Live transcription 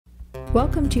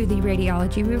Welcome to the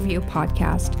Radiology Review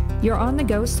podcast, your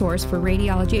on-the-go source for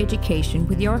radiology education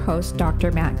with your host,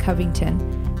 Dr. Matt Covington,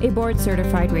 a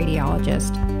board-certified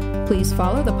radiologist. Please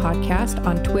follow the podcast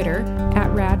on Twitter at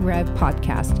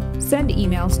RadRevPodcast. Send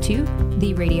emails to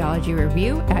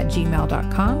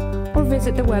theradiologyreview@gmail.com or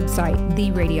visit the website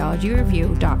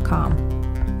theradiologyreview.com.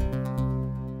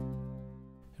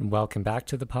 And welcome back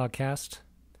to the podcast.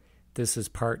 This is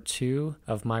part 2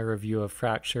 of my review of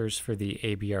fractures for the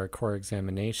ABR core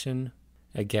examination.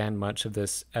 Again, much of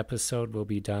this episode will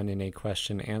be done in a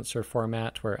question-answer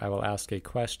format where I will ask a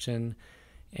question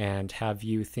and have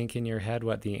you think in your head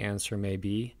what the answer may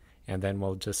be, and then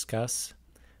we'll discuss.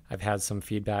 I've had some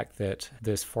feedback that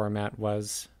this format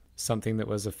was something that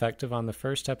was effective on the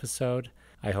first episode.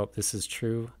 I hope this is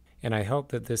true, and I hope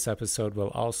that this episode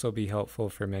will also be helpful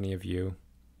for many of you.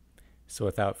 So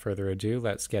without further ado,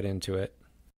 let's get into it.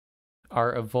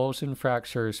 Are avulsion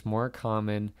fractures more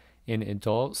common in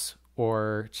adults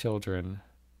or children?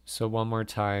 So one more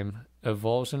time,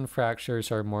 avulsion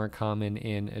fractures are more common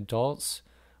in adults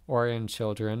or in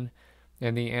children?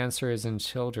 And the answer is in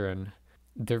children.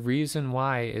 The reason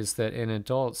why is that in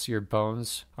adults, your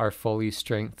bones are fully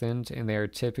strengthened and they are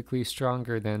typically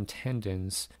stronger than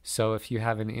tendons. So if you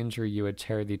have an injury, you would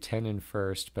tear the tendon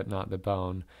first, but not the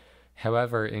bone.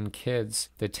 However, in kids,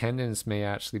 the tendons may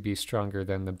actually be stronger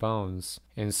than the bones.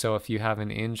 And so if you have an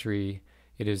injury,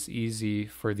 it is easy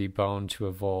for the bone to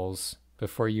avulse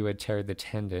before you would tear the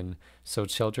tendon. So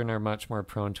children are much more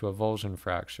prone to avulsion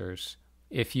fractures.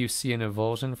 If you see an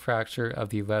avulsion fracture of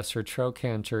the lesser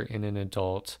trochanter in an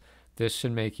adult, this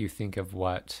should make you think of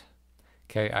what?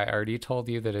 Okay, I already told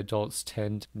you that adults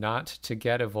tend not to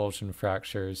get avulsion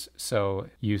fractures, so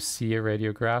you see a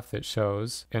radiograph that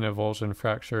shows an avulsion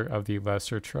fracture of the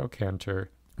lesser trochanter.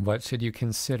 What should you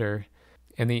consider?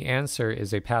 And the answer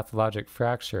is a pathologic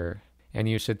fracture. And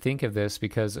you should think of this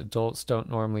because adults don't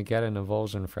normally get an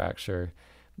avulsion fracture.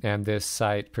 And this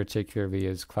site particularly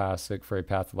is classic for a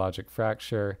pathologic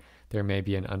fracture. There may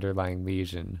be an underlying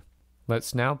lesion.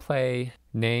 Let's now play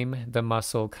Name the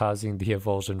Muscle Causing the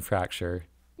Avulsion Fracture.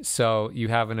 So you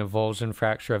have an avulsion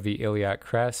fracture of the iliac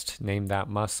crest. Name that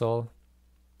muscle.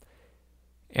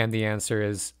 And the answer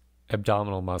is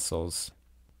abdominal muscles.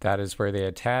 That is where they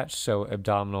attach. So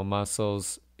abdominal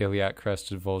muscles, iliac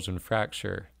crest avulsion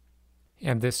fracture.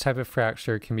 And this type of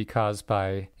fracture can be caused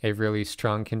by a really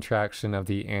strong contraction of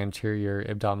the anterior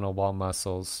abdominal wall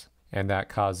muscles. And that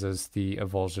causes the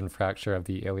avulsion fracture of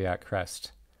the iliac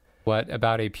crest. What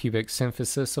about a pubic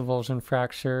symphysis avulsion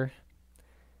fracture?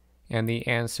 And the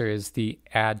answer is the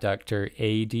adductor,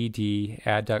 ADD,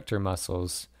 adductor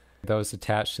muscles. Those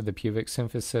attached to the pubic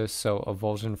symphysis, so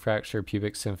avulsion fracture,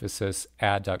 pubic symphysis,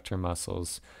 adductor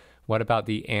muscles. What about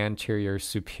the anterior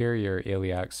superior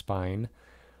iliac spine?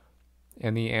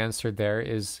 And the answer there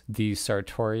is the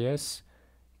sartorius,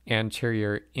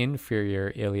 anterior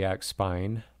inferior iliac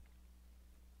spine.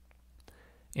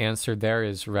 Answer there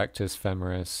is rectus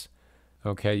femoris.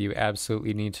 Okay, you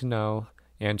absolutely need to know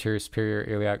anterior superior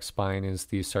iliac spine is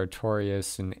the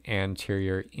sartorius and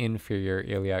anterior inferior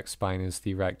iliac spine is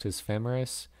the rectus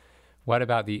femoris. What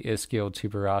about the ischial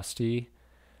tuberosity?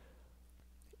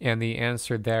 And the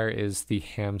answer there is the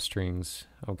hamstrings.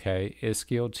 Okay,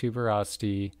 ischial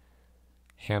tuberosity,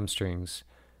 hamstrings.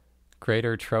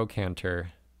 Greater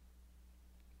trochanter.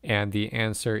 And the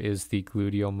answer is the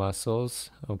gluteal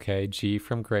muscles. Okay, G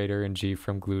from greater and G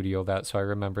from gluteal. That's how I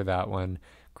remember that one.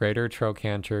 Greater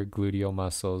trochanter, gluteal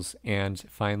muscles. And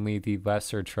finally, the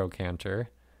lesser trochanter.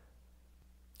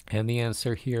 And the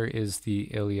answer here is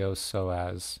the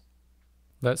iliopsoas.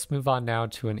 Let's move on now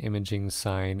to an imaging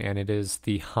sign, and it is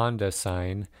the Honda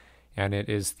sign. And it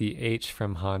is the H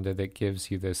from Honda that gives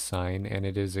you this sign, and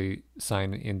it is a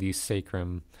sign in the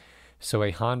sacrum. So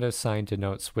a Honda sign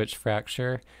denotes which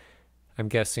fracture? I'm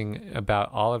guessing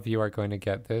about all of you are going to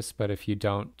get this, but if you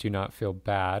don't, do not feel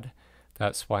bad.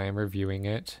 That's why I'm reviewing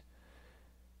it.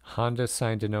 Honda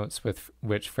sign denotes with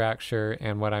which fracture,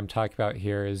 and what I'm talking about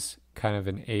here is kind of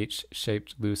an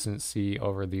H-shaped lucency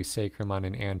over the sacrum on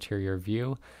an anterior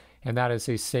view, and that is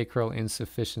a sacral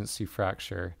insufficiency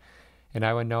fracture. And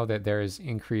I would know that there is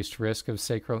increased risk of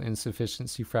sacral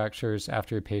insufficiency fractures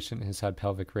after a patient has had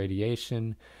pelvic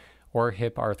radiation, or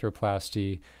hip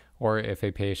arthroplasty, or if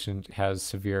a patient has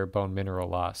severe bone mineral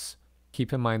loss.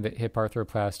 Keep in mind that hip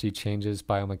arthroplasty changes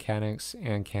biomechanics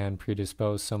and can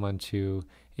predispose someone to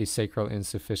a sacral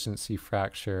insufficiency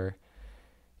fracture.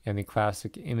 And the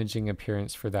classic imaging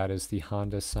appearance for that is the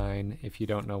Honda sign. If you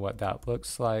don't know what that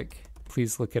looks like,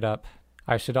 please look it up.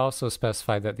 I should also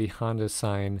specify that the Honda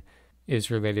sign is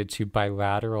related to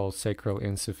bilateral sacral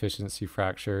insufficiency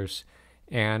fractures,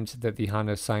 and that the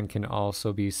Honda sign can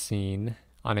also be seen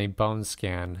on a bone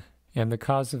scan. And the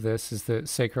cause of this is that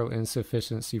sacral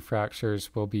insufficiency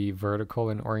fractures will be vertical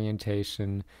in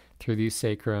orientation through the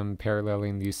sacrum,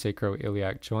 paralleling the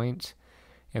sacroiliac joint.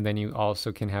 And then you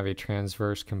also can have a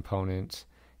transverse component,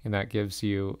 and that gives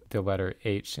you the letter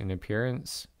H in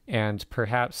appearance. And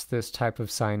perhaps this type of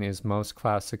sign is most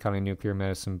classic on a nuclear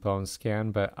medicine bone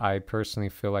scan, but I personally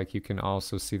feel like you can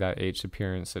also see that H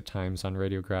appearance at times on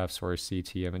radiographs or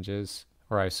CT images,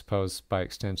 or I suppose by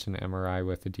extension MRI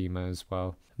with edema as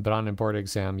well. But on a board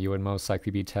exam, you would most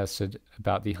likely be tested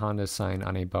about the Honda sign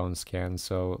on a bone scan,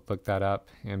 so look that up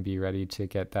and be ready to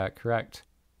get that correct.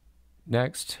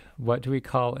 Next, what do we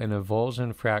call an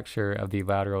avulsion fracture of the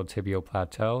lateral tibial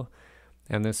plateau?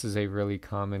 And this is a really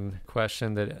common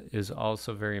question that is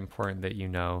also very important that you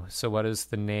know. So what is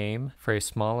the name for a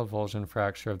small avulsion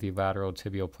fracture of the lateral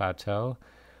tibial plateau?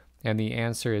 And the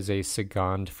answer is a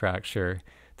Segond fracture.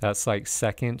 That's like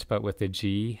second, but with a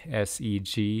G,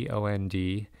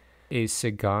 S-E-G-O-N-D. A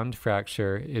Segond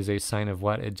fracture is a sign of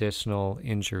what additional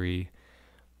injury?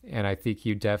 And I think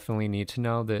you definitely need to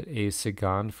know that a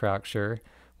Segond fracture,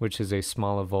 which is a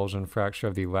small avulsion fracture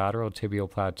of the lateral tibial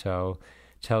plateau,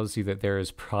 tells you that there is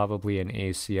probably an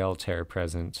ACL tear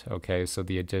present. Okay, so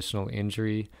the additional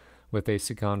injury with a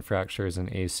Segond fracture is an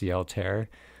ACL tear.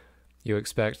 You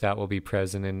expect that will be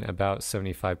present in about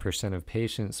 75% of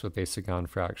patients with a Segond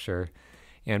fracture.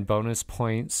 And bonus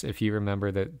points if you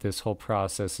remember that this whole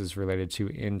process is related to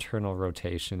internal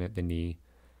rotation at the knee.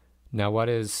 Now, what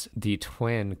is the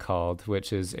twin called,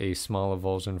 which is a small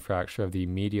avulsion fracture of the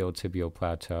medial tibial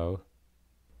plateau?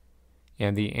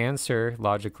 And the answer,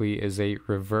 logically, is a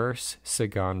reverse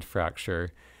Segond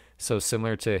fracture. So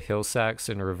similar to Hill-Sachs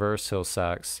and reverse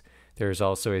Hill-Sachs, there's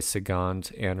also a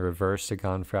Segond and reverse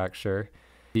Segond fracture.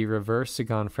 The reverse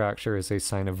Segond fracture is a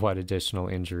sign of what additional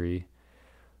injury?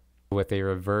 With a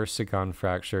reverse Segond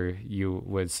fracture, you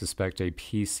would suspect a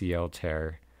PCL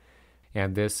tear.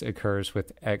 And this occurs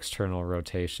with external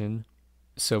rotation.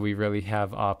 So we really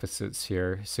have opposites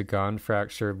here. Segond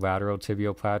fracture, lateral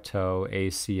tibial plateau,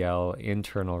 ACL,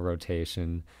 internal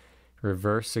rotation.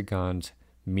 Reverse Segond,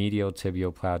 medial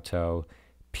tibial plateau,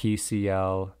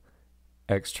 PCL,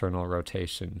 external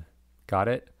rotation. Got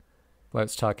it?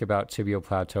 Let's talk about tibial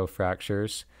plateau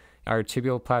fractures. Are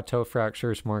tibial plateau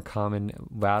fractures more common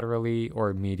laterally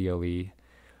or medially?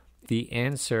 The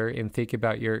answer, and think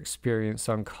about your experience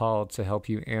on call to help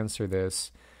you answer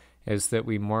this, is that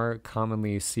we more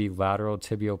commonly see lateral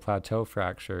tibial plateau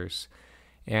fractures.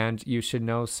 And you should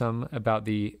know some about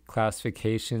the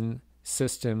classification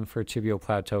system for tibial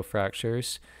plateau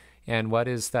fractures. And what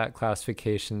is that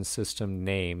classification system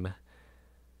name?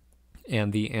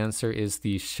 And the answer is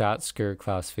the Schatzker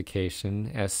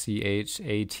classification, Schatzker.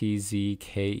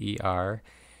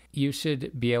 You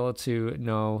should be able to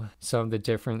know some of the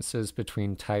differences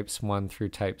between types 1 through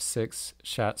type 6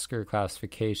 Schatzker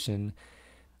classification.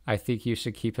 I think you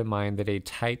should keep in mind that a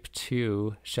type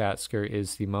 2 Schatzker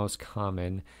is the most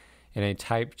common, and a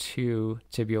type 2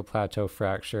 tibial plateau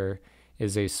fracture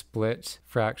is a split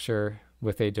fracture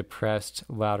with a depressed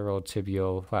lateral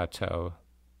tibial plateau.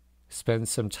 Spend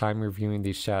some time reviewing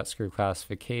the Schatzker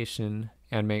classification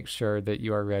and make sure that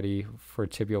you are ready for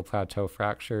tibial plateau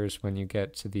fractures when you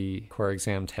get to the core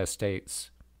exam test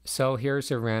dates. So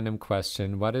here's a random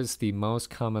question. What is the most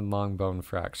common long bone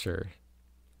fracture?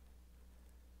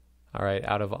 All right,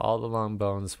 out of all the long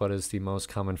bones, what is the most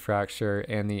common fracture?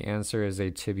 And the answer is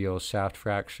a tibial shaft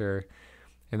fracture.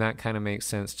 And that kind of makes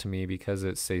sense to me because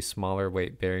it's a smaller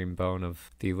weight-bearing bone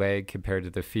of the leg compared to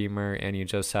the femur, and you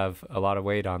just have a lot of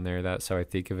weight on there. That's how I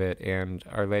think of it. And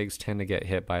our legs tend to get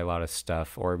hit by a lot of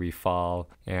stuff, or we fall,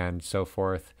 and so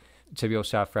forth. Tibial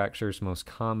shaft fracture is most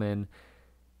common.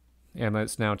 And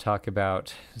let's now talk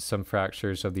about some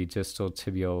fractures of the distal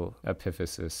tibial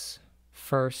epiphysis.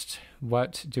 First,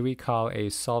 what do we call a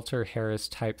Salter-Harris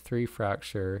type 3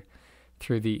 fracture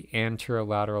through the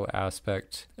anterolateral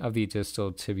aspect of the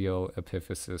distal tibial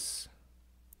epiphysis?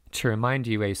 To remind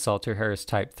you, a Salter-Harris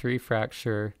type 3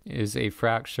 fracture is a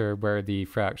fracture where the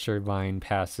fracture line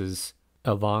passes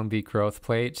along the growth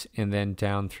plate and then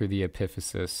down through the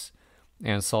epiphysis.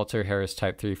 And Salter-Harris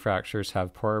type 3 fractures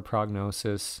have poorer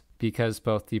prognosis because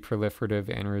both the proliferative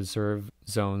and reserve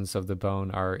zones of the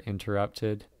bone are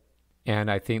interrupted.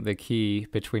 And I think the key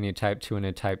between a type 2 and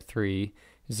a type 3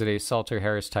 is that a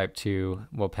Salter-Harris type 2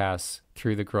 will pass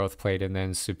through the growth plate and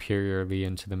then superiorly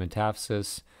into the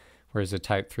metaphysis, whereas a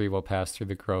type 3 will pass through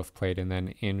the growth plate and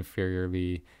then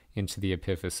inferiorly into the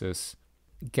epiphysis.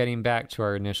 Getting back to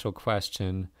our initial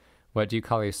question, What do you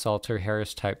call a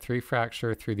Salter-Harris type 3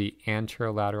 fracture through the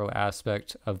anterolateral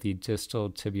aspect of the distal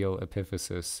tibial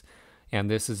epiphysis? And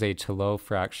this is a Tillaux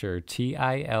fracture,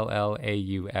 Tillaux.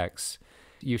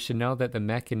 You should know that the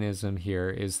mechanism here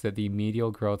is that the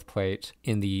medial growth plate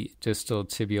in the distal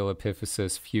tibial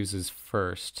epiphysis fuses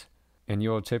first. And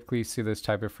you will typically see this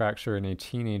type of fracture in a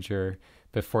teenager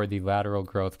before the lateral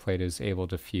growth plate is able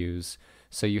to fuse.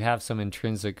 So you have some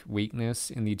intrinsic weakness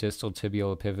in the distal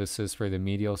tibial epiphysis where the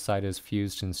medial side is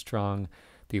fused and strong,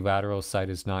 the lateral side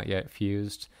is not yet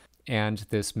fused, and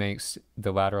this makes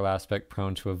the lateral aspect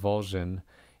prone to avulsion,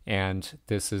 and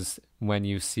this is when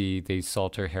you see the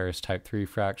Salter-Harris type 3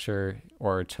 fracture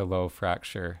or Tillaux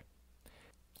fracture.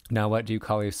 Now, what do you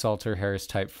call a Salter-Harris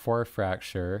type 4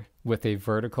 fracture with a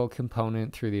vertical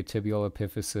component through the tibial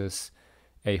epiphysis,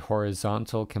 a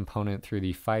horizontal component through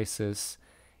the physis,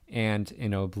 and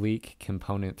an oblique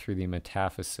component through the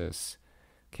metaphysis?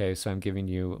 Okay, so I'm giving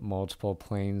you multiple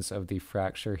planes of the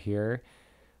fracture here.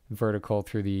 Vertical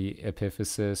through the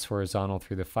epiphysis, horizontal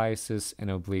through the physis,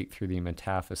 and oblique through the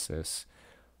metaphysis.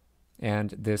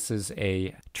 And this is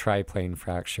a triplane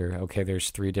fracture. Okay, there's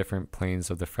 3 different planes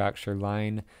of the fracture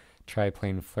line.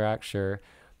 Triplane fracture.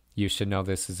 You should know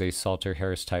this is a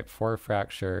Salter-Harris type 4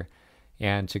 fracture.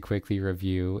 And to quickly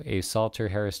review, a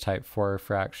Salter-Harris type 4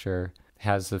 fracture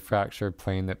has the fracture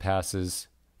plane that passes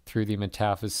through the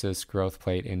metaphysis growth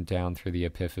plate and down through the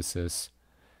epiphysis.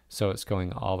 So it's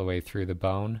going all the way through the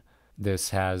bone.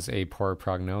 This has a poor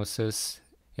prognosis.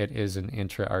 It is an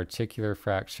intra-articular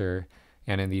fracture,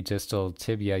 and in the distal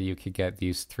tibia you could get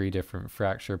these 3 different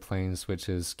fracture planes, which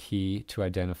is key to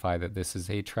identify that this is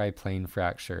a triplane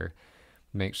fracture.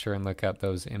 Make sure and look up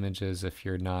those images if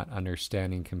you're not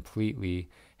understanding completely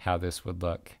how this would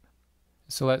look.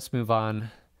 So let's move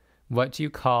on. What do you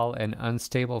call an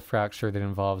unstable fracture that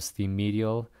involves the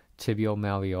medial tibial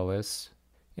malleolus?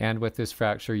 And with this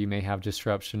fracture, you may have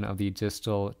disruption of the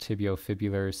distal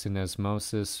tibiofibular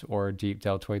syndesmosis or deep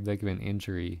deltoid ligament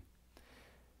injury.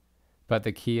 But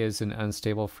the key is an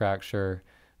unstable fracture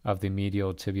of the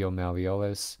medial tibial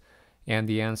malleolus. And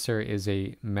the answer is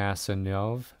a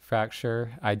Maisonneuve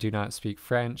fracture. I do not speak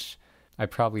French. I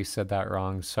probably said that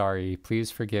wrong. Sorry.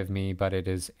 Please forgive me, but it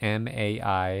is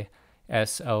Maisonneuve.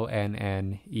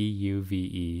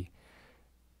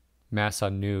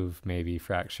 Maisonneuve, maybe,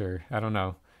 fracture. I don't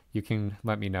know. You can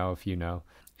let me know if you know.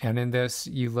 And in this,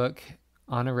 you look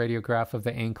on a radiograph of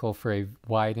the ankle for a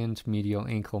widened medial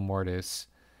ankle mortise.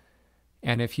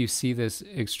 And if you see this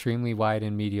extremely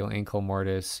widened medial ankle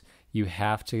mortise, you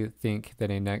have to think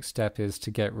that a next step is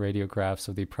to get radiographs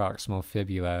of the proximal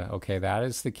fibula. Okay, that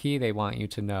is the key they want you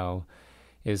to know,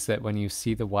 is that when you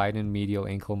see the widened medial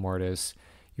ankle mortise,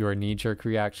 your knee-jerk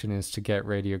reaction is to get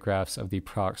radiographs of the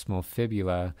proximal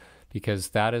fibula, because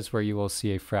that is where you will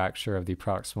see a fracture of the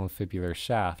proximal fibular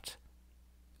shaft.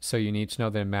 So you need to know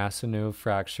that a Maisonneuve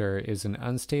fracture is an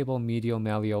unstable medial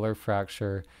malleolar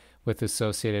fracture with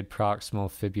associated proximal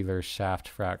fibular shaft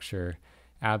fracture.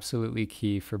 Absolutely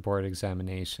key for board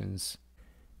examinations.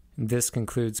 This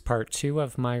concludes part 2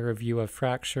 of my review of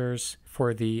fractures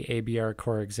for the ABR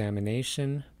core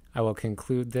examination. I will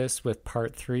conclude this with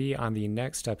part 3 on the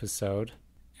next episode.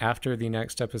 After the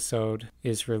next episode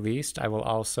is released, I will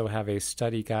also have a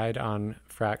study guide on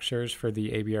fractures for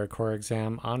the ABR core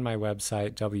exam on my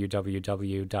website,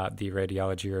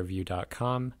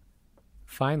 www.theradiologyreview.com.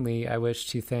 Finally, I wish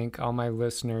to thank all my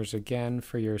listeners again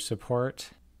for your support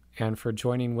and for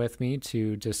joining with me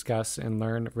to discuss and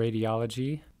learn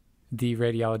radiology. The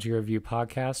Radiology Review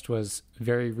podcast was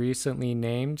very recently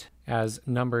named as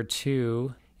number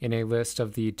 2 in a list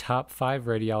of the top 5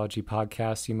 radiology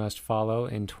podcasts you must follow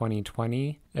in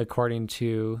 2020, according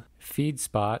to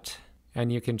FeedSpot.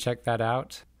 And you can check that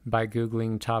out by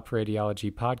Googling Top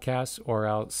Radiology Podcasts, or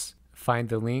else find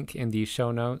the link in the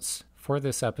show notes for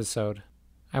this episode.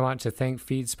 I want to thank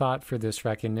FeedSpot for this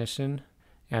recognition.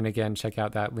 And again, check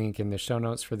out that link in the show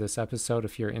notes for this episode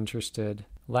if you're interested.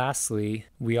 Lastly,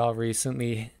 we all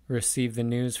recently received the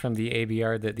news from the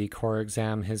ABR that the core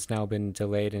exam has now been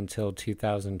delayed until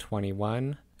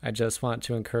 2021. I just want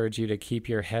to encourage you to keep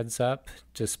your heads up,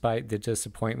 despite the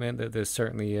disappointment that this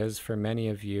certainly is for many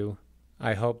of you.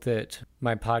 I hope that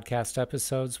my podcast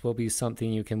episodes will be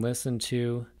something you can listen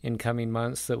to in coming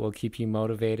months that will keep you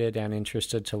motivated and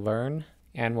interested to learn,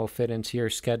 and will fit into your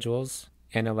schedules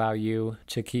and allow you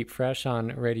to keep fresh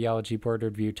on radiology board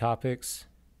review topics.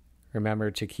 Remember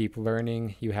to keep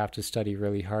learning. You have to study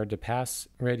really hard to pass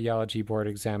radiology board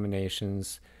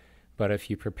examinations, but if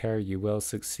you prepare, you will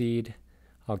succeed.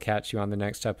 I'll catch you on the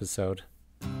next episode.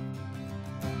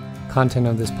 Content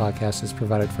of this podcast is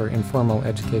provided for informal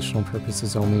educational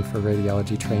purposes only for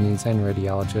radiology trainees and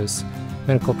radiologists.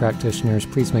 Medical practitioners,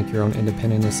 please make your own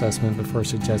independent assessment before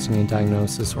suggesting a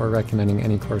diagnosis or recommending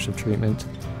any course of treatment.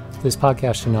 This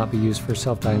podcast should not be used for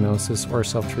self-diagnosis or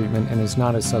self-treatment and is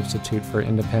not a substitute for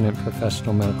independent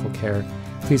professional medical care.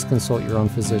 Please consult your own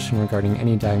physician regarding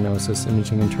any diagnosis,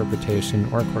 imaging interpretation,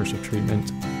 or course of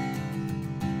treatment.